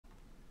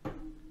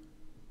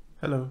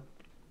Hello.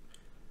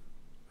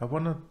 I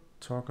want to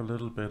talk a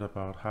little bit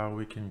about how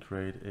we can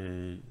create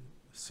a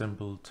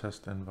simple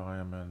test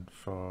environment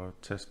for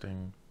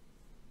testing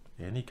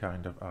any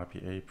kind of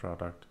RPA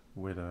product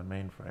with a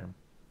mainframe.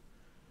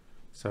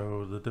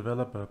 So the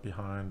developer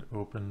behind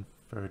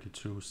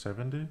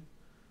Open3270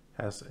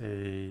 has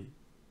a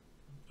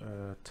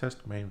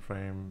test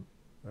mainframe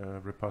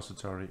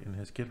repository in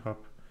his GitHub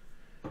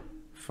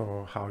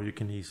for how you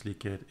can easily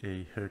get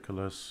a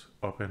Hercules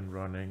up and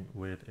running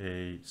with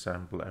a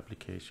sample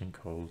application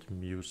called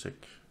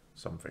music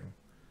something.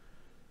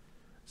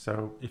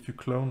 So if you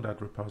clone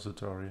that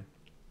repository,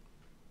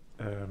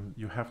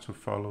 you have to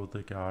follow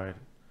the guide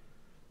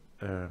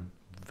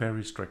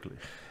very strictly.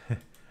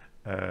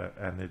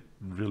 And it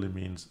really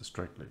means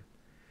strictly.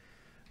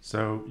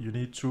 So you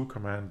need 2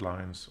 command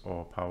lines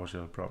or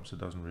PowerShell prompts, it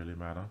doesn't really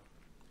matter.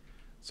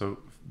 So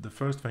the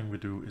first thing we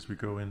do is we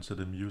go into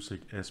the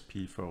music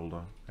SP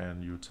folder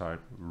and you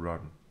type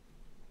run.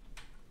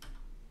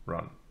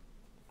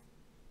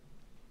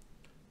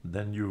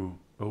 Then you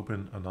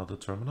open another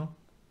terminal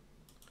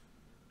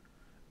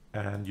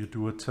and you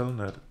do a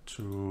telnet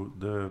to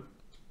the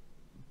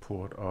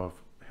port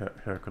of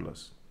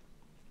Hercules.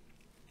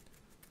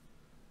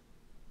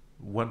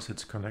 Once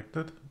it's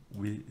connected,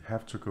 we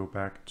have to go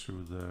back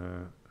to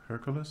the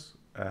Hercules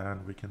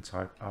and we can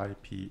type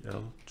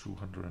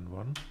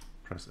IPL201.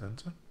 Press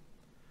enter,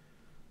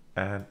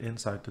 and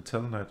inside the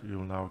telnet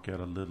you'll now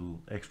get a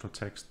little extra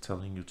text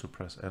telling you to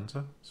press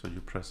enter. So you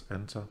press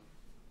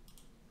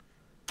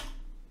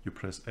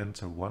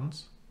enter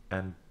once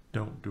and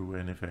don't do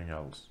anything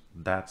else.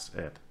 That's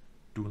it.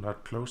 Do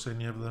not close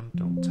any of them,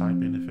 don't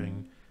type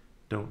anything,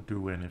 don't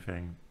do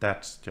anything.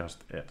 That's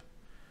just it.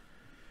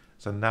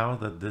 So now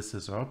that this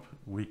is up,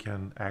 we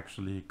can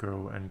actually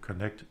go and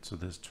connect to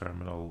this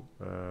terminal,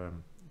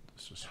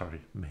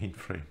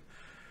 mainframe.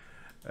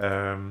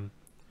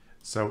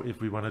 So if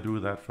we want to do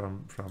that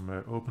from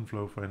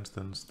OpenFlow, for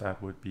instance,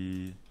 that would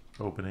be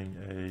opening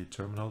a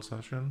terminal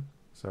session.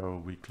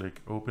 So we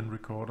click Open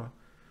Recorder,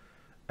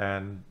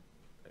 and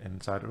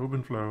inside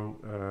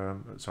OpenFlow,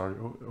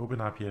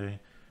 OpenRPA,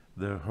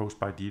 the host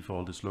by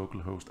default is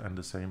localhost and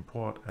the same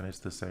port, and it's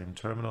the same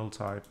terminal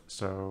type.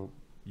 So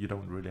you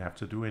don't really have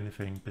to do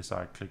anything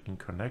besides clicking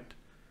Connect,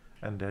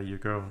 and there you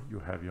go. You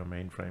have your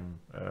mainframe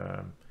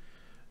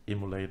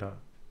emulator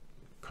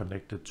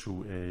connected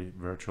to a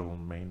virtual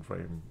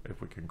mainframe,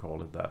 if we can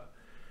call it that.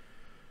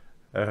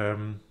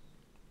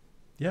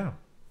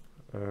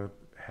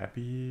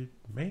 Happy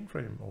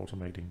mainframe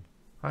automating.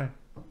 Hi.